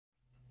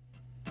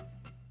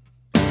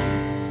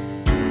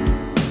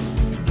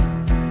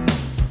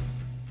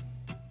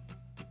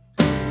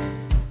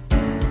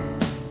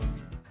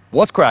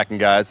What's cracking,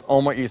 guys?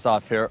 Omar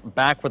Yusuf here,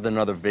 back with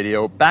another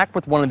video, back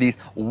with one of these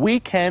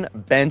weekend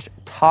bench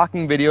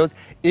talking videos.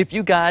 If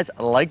you guys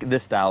like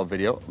this style of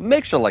video,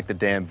 make sure to like the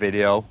damn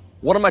video.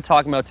 What am I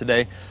talking about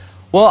today?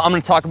 Well, I'm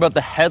going to talk about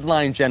the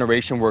headline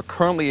generation we're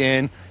currently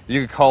in.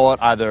 You could call it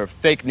either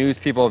fake news,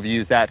 people have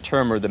used that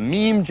term, or the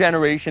meme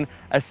generation.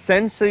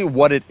 Essentially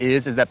what it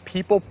is that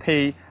people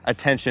pay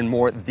attention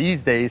more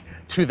these days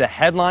to the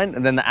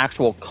headline than the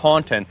actual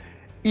content.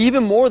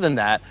 Even more than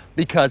that,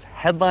 because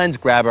headlines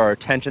grab our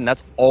attention,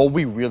 that's all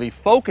we really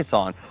focus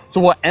on. So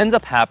what ends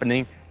up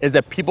happening is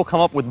that people come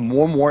up with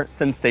more and more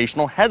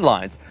sensational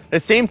headlines. The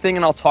same thing,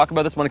 and I'll talk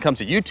about this when it comes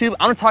to YouTube.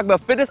 I'm gonna talk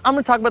about fitness, I'm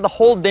gonna talk about the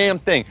whole damn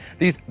thing.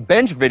 These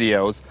bench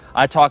videos,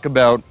 I talk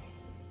about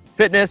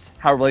fitness,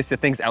 how it relates to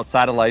things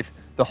outside of life,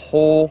 the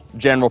whole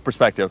general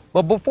perspective.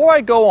 But before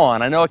I go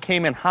on, I know it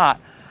came in hot,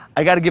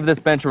 I gotta give this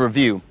bench a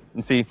review.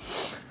 And see,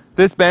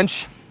 this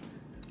bench,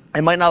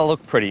 it might not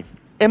look pretty.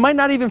 It might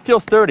not even feel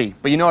sturdy,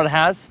 but you know what it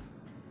has?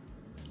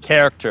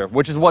 Character,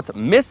 which is what's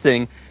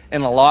missing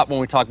in a lot when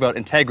we talk about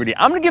integrity.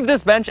 I'm gonna give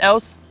this bench,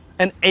 else,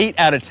 an 8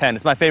 out of 10.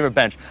 It's my favorite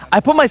bench.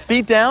 I put my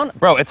feet down,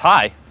 bro, it's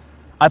high.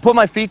 I put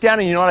my feet down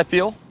and you know what I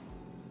feel?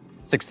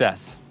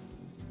 Success.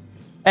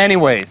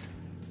 Anyways,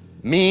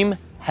 meme,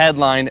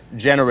 headline,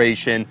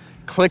 generation,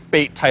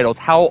 clickbait titles,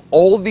 how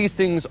all these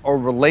things are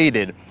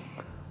related.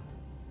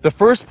 The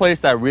first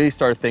place that I really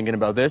started thinking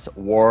about this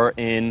were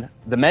in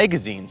the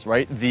magazines,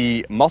 right?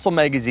 The muscle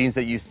magazines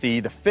that you see,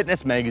 the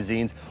fitness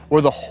magazines,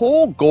 where the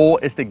whole goal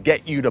is to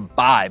get you to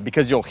buy,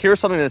 because you'll hear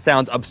something that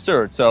sounds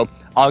absurd. So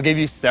I'll give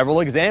you several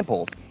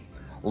examples.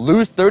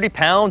 Lose 30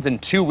 pounds in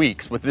 2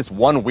 weeks with this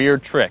one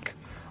weird trick.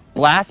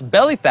 Blast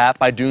belly fat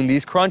by doing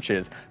these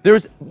crunches.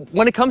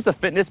 When it comes to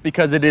fitness,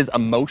 because it is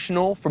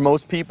emotional for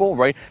most people,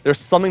 right? There's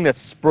something that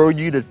spurred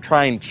you to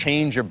try and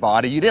change your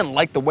body. You didn't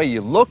like the way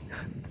you looked,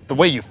 the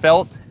way you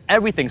felt,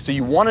 everything. So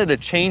you wanted to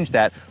change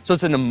that. So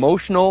it's an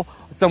emotional,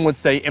 some would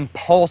say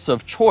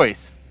impulsive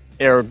choice.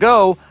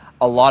 Ergo,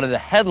 a lot of the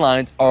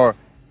headlines are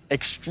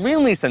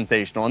extremely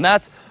sensational, and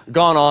that's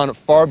gone on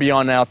far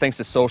beyond now thanks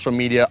to social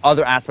media,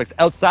 other aspects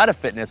outside of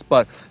fitness.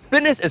 But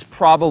fitness is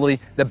probably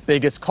the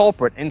biggest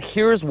culprit, and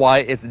here's why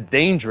it's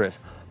dangerous.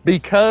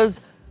 Because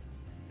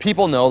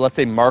people know, let's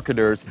say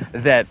marketers,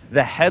 that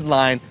the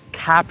headline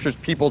captures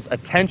people's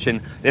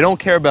attention. They don't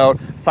care about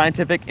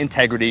scientific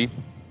integrity,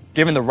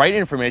 given the right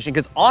information,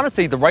 because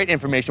honestly, the right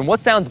information, what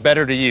sounds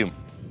better to you?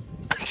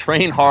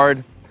 Train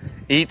hard,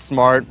 eat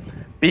smart,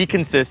 be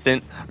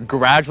consistent,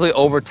 gradually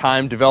over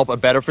time develop a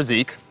better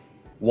physique,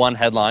 one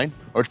headline,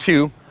 or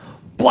two,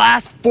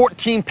 blast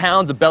 14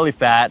 pounds of belly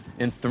fat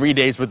in 3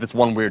 days with this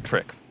one weird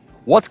trick.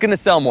 What's gonna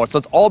sell more? So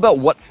it's all about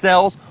what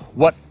sells,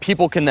 what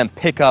people can then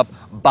pick up,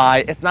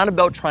 buy. It's not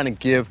about trying to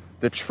give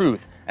the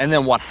truth. And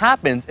then what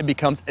happens, it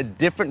becomes a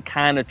different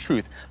kind of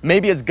truth.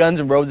 Maybe as Guns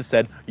N' Roses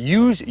said,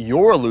 use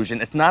your illusion.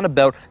 It's not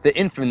about the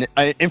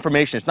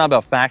information, it's not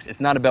about facts,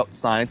 it's not about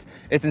science.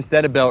 It's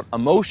instead about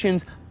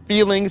emotions,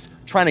 feelings,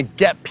 trying to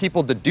get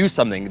people to do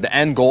something, the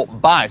end goal,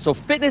 buy. So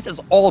fitness is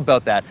all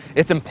about that.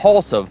 It's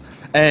impulsive.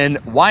 And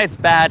why it's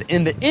bad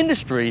in the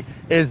industry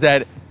is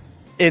that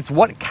it's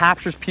what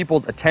captures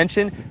people's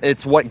attention.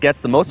 It's what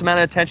gets the most amount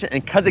of attention.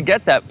 And because it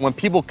gets that, when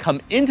people come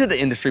into the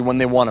industry, when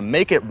they want to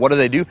make it, what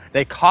do?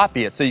 They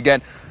copy it. So you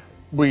get,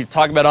 we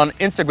talk about on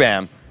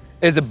Instagram,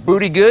 is a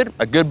booty good?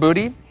 A good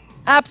booty?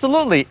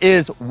 Absolutely.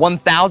 Is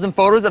 1,000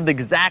 photos of the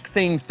exact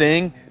same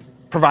thing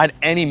provide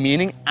any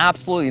meaning?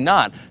 Absolutely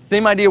not.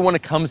 Same idea when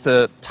it comes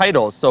to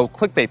titles. So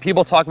clickbait,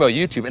 people talk about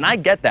YouTube, and I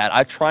get that.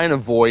 I try and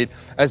avoid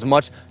as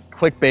much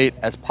clickbait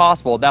as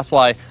possible. That's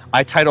why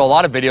I title a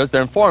lot of videos,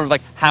 they're informative,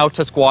 like how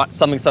to squat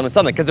something,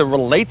 because it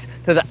relates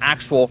to the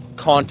actual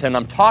content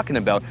I'm talking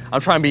about. I'm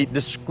trying to be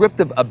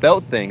descriptive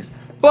about things.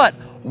 But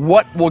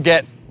what will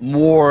get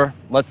more,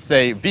 let's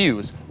say,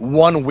 views?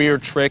 One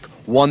weird trick,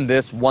 one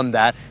this, one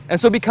that. And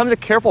so it becomes a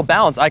careful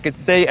balance. I could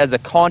say as a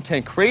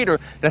content creator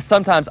that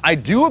sometimes I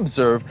do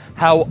observe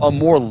how a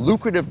more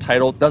lucrative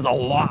title does a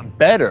lot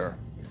better.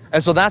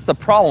 And so that's the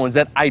problem, is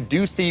that I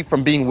do see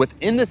from being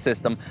within the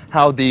system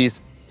how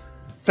these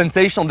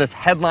sensational, this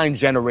headline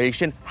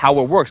generation, how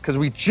it works, because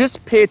we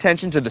just pay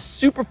attention to the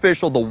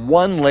superficial, the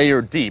one layer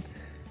deep.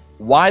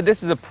 Why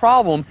this is a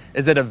problem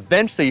is that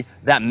eventually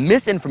that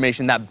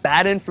misinformation, that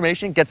bad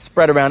information gets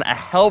spread around a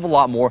hell of a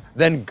lot more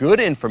than good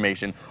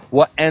information.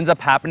 What ends up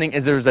happening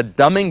is there's a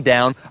dumbing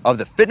down of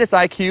the fitness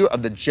IQ,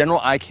 of the general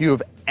IQ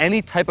of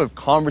any type of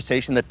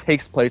conversation that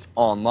takes place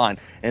online.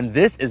 And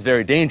this is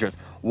very dangerous.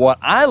 What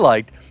I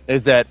liked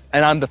is that,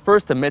 and I'm the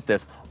first to admit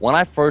this, when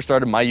I first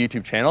started my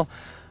YouTube channel,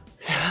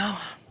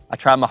 I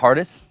tried my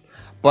hardest,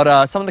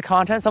 but some of the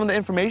content, some of the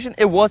information,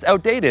 it was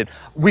outdated.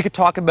 We could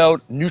talk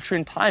about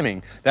nutrient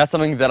timing. That's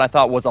something that I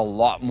thought was a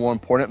lot more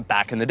important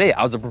back in the day.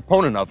 I was a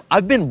proponent of.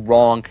 I've been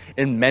wrong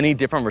in many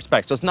different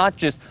respects. So it's not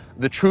just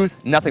the truth,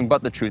 nothing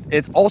but the truth.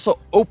 It's also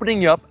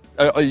opening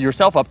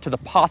yourself up to the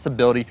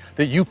possibility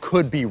that you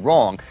could be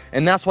wrong.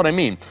 And that's what I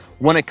mean.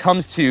 When it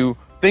comes to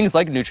things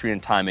like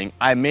nutrient timing,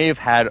 I may have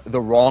had the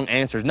wrong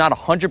answers, not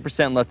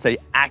 100%, let's say,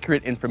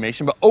 accurate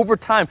information, but over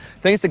time,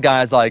 thanks to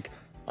guys like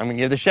I'm going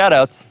to give the shout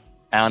outs.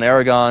 Alan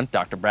Aragon,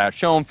 Dr. Brad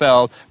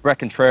Schoenfeld, Brett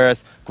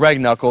Contreras, Greg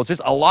Knuckles,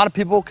 just a lot of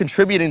people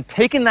contributing,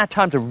 taking that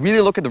time to really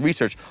look at the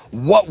research.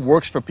 What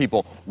works for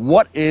people?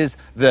 What is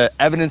the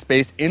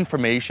evidence-based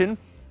information?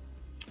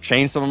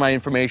 Change some of my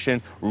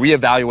information,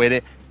 reevaluate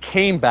it,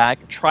 came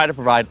back, try to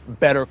provide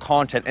better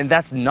content. And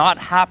that's not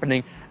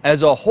happening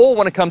as a whole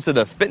when it comes to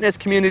the fitness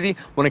community,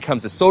 when it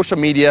comes to social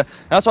media.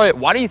 That's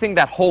why do you think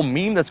that whole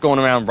meme that's going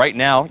around right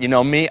now, you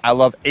know me, I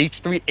love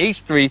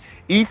H3H3,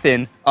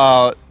 Ethan,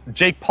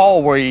 Jake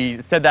Paul, where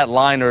he said that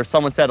line, or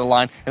someone said a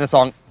line in the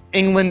song,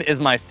 England is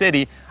my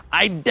city.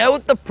 I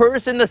doubt the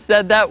person that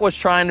said that was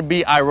trying to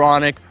be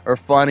ironic or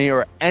funny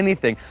or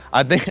anything.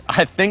 I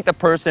think the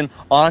person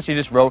honestly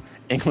just wrote,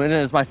 England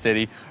is my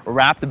city,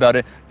 rapped about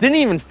it, didn't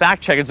even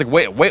fact check. It's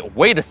like,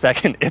 wait a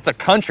second, it's a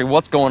country,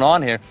 what's going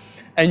on here?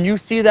 And you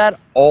see that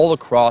all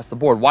across the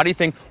board. Why do you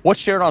think, what's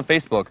shared on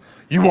Facebook?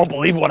 You won't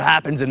believe what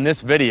happens in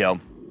this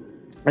video.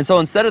 And so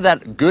instead of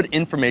that good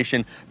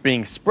information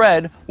being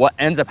spread, what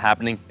ends up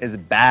happening is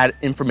bad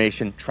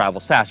information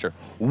travels faster.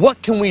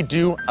 What can we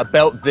do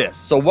about this?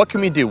 So what can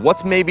we do?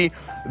 What's maybe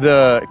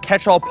the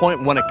catch-all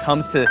point when it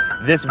comes to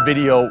this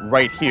video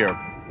right here?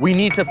 We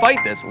need to fight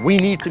this. We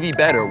need to be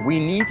better. We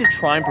need to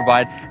try and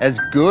provide as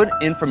good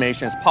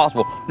information as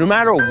possible, no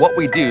matter what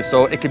we do.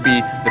 So it could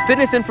be the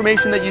fitness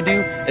information that you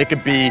do. It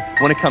could be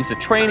when it comes to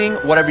training,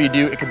 whatever you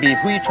do. It could be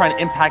who you're trying to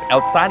impact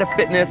outside of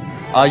fitness.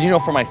 You know,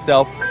 for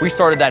myself, we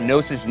started that No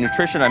Such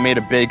Nutrition. I made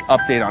a big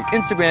update on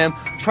Instagram,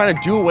 trying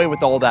to do away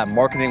with all that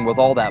marketing, with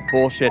all that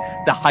bullshit,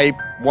 the hype,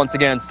 once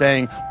again,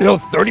 saying,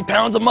 build 30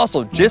 pounds of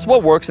muscle, just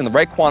what works in the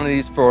right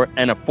quantities for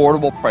an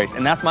affordable price.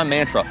 And that's my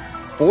mantra.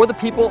 For the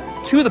people,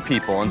 to the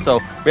people. And so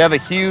we have a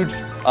huge,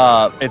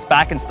 it's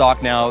back in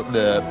stock now,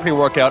 the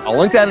pre-workout. I'll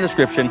link that in the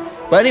description.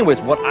 But anyways,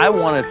 what I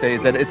want to say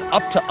is that it's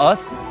up to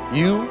us,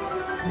 you,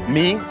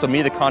 me, so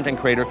me, the content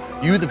creator,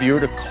 you, the viewer,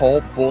 to call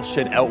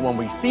bullshit out when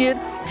we see it,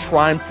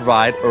 try and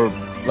provide, or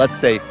let's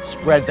say,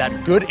 spread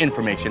that good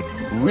information,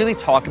 really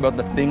talk about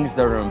the things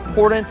that are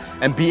important,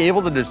 and be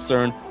able to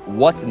discern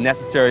what's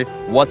necessary,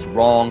 what's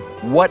wrong,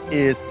 what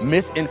is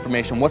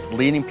misinformation, what's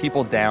leading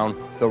people down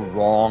the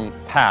wrong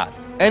path.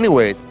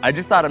 Anyways, I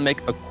just thought I'd make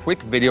a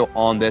quick video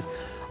on this.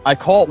 I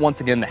call it,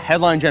 once again, the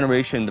headline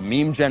generation, the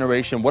meme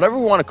generation, whatever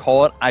we want to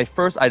call it. I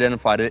first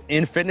identified it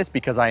in fitness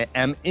because I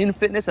am in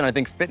fitness, and I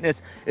think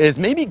fitness is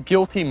maybe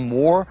guilty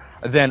more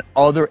than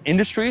other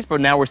industries,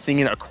 but now we're seeing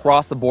it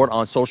across the board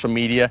on social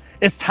media.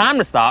 It's time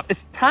to stop.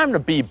 It's time to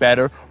be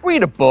better.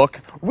 Read a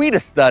book, read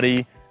a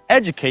study,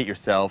 educate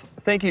yourself.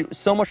 Thank you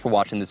so much for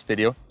watching this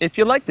video. If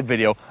you liked the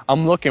video,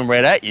 I'm looking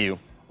right at you.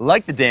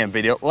 Like the damn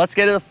video. Let's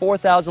get it to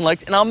 4,000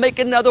 likes, and I'll make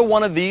another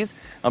one of these.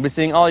 I'll be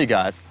seeing all you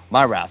guys,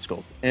 my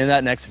rascals, in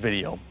that next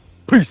video.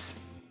 Peace.